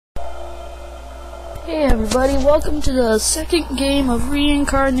Hey everybody, welcome to the second game of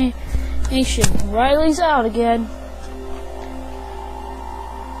Reincarnation. Riley's out again.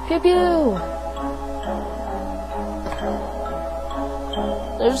 Pew pew!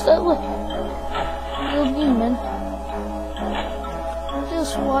 There's that little demon.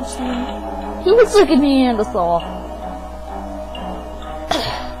 Just watch him. He looks like a Neanderthal.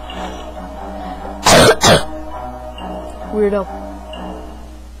 Weirdo.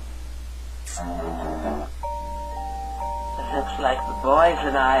 Looks like the boys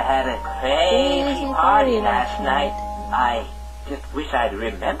and I had a crazy party last night. I just wish I'd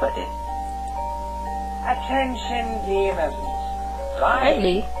remembered it. Attention, demons.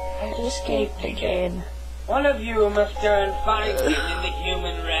 Riley has escaped again. One of you must go and find him in the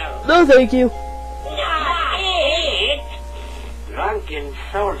human realm. No, thank you. Drunken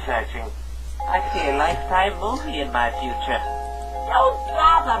soul searching. I see a Lifetime movie in my future. Don't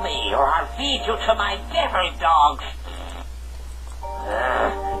bother me, or I'll feed you to my devil dogs.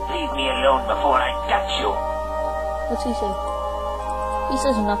 Leave me alone before I gut you. What's he say? He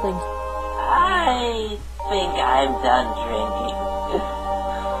says nothing. I think I'm done drinking.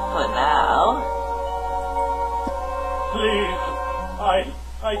 For now. Please,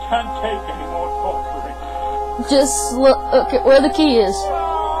 I can't take any more torturing. Just look at where the key is.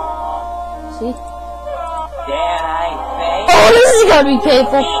 See? Dare I say? Oh, this is gonna be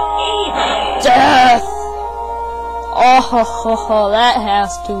painful. Death! Oh, ho, ho, ho, that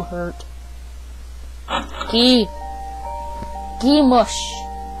has to hurt. Key. Key mush.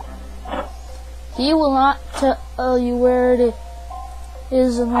 He will not tell you where it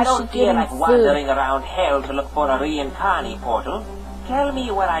is I unless you don't give feel him like food. wandering around hell to look for a Reincarnati portal. Tell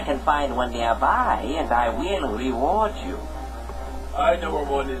me where I can find one nearby, and I will reward you. I know where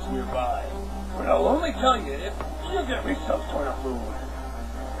one is nearby, but I'll only tell you if you get me some sort of food.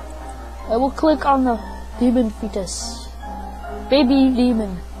 I will click on the demon fetus. Baby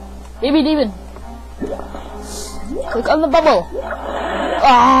demon. Baby demon. Click on the bubble.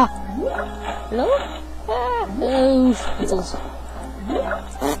 Ah! Hello? Ah! Oh, fetus.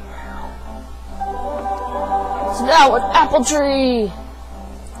 It's now an apple tree.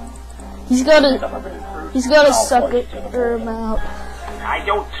 He's gotta suck it or mouth. I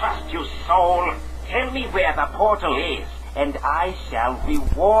don't trust you, soul. Tell me where the portal is, and I shall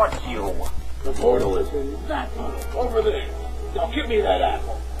reward you. The portal is in that one, over there. Now give me that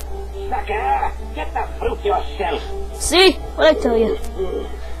apple. Sucker, get the fruit yourself. See? What I tell you?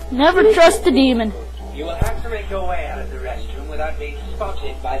 Never trust the demon. You will have to make your way out of the restroom without being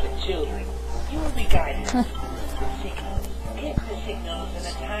spotted by the children. You will be guided with signals. Get the signals in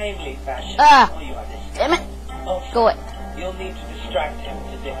a timely fashion. Ah! Oh, you understand. Damn it! Also, Go away. you'll need to distract him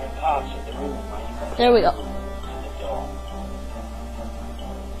to different parts of the room while you go There we go. to the door.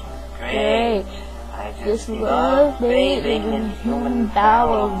 Great. I Just just love bathing in human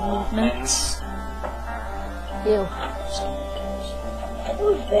bowel movements. Ew.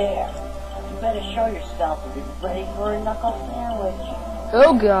 Who's there? You better show yourself and be ready for a knuckle sandwich.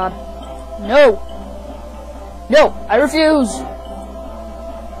 Oh god. No. No, I refuse.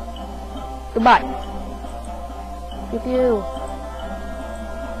 Goodbye. Pew pew.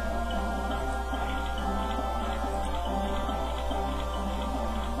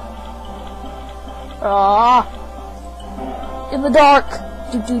 Ah. In the dark.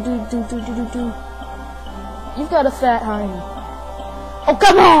 Do do do do do do do do. You've got a fat hiney. Oh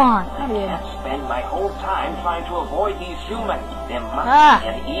come on! I can't spend my whole time trying to avoid these humans. There must Ah. be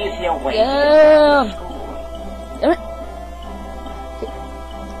an easier way Yeah. to get back to school. Damn it.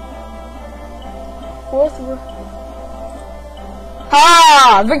 Fourth row.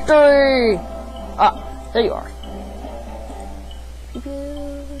 Ha! Victory! Ah, there you are.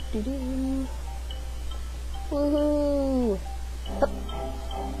 Woohoo! Up.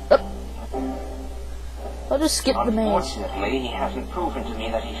 Up. I'll just skip the maze. Unfortunately, he hasn't proven to me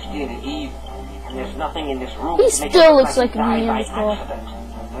that he's still evil. And there's nothing in this room He to make still it looks like like a he died by Neanderthal. accident.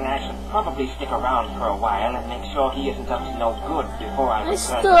 And I should probably stick around for a while and make sure he isn't up to no good before I I return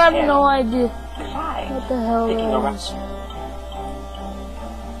still to have hell. no idea Besides, what the hell sticking that around. is.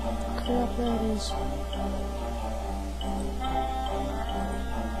 Crap that is.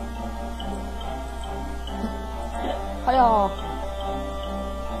 Hiya!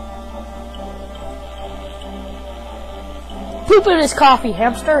 Poop in his coffee,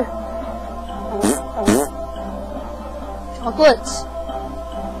 hamster! Chocolates!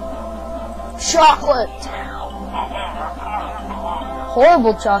 Chocolate!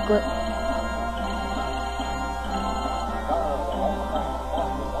 Horrible chocolate.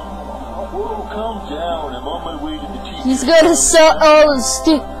 Calm down, I'm on my way to the tea. He's gonna sell all his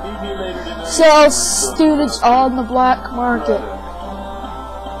Meet me later tonight. Sell students on the black market.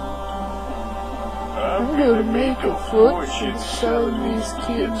 I'm gonna make a fortune selling these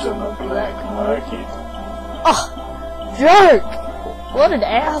kids on the black market. Oh, jerk! What an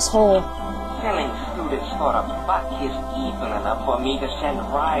asshole. Selling students for $1 is evil enough for me to send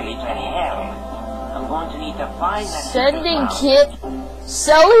Riley to hell. I'm going to need to find that. Sending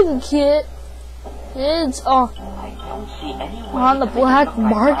selling kids on I don't see any way the to black make it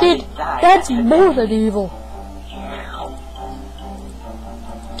look like market? Riley died That's after more that. than evil.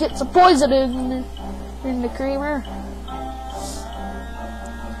 Get some poison in the creamer.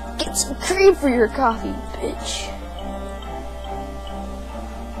 Get some cream for your coffee, bitch.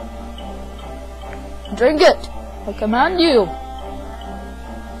 Drink it. I command you.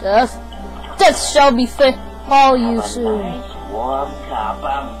 Death shall befall you soon. Nice warm cup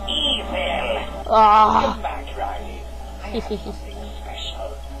of evil. Ah. Come back, Riley. I have something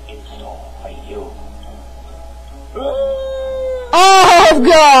special in store for you. Oh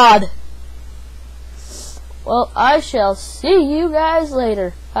God. Well, I shall see you guys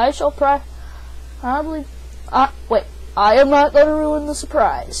later. I shall probably. Wait. I am not going to ruin the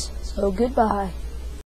surprise. So goodbye.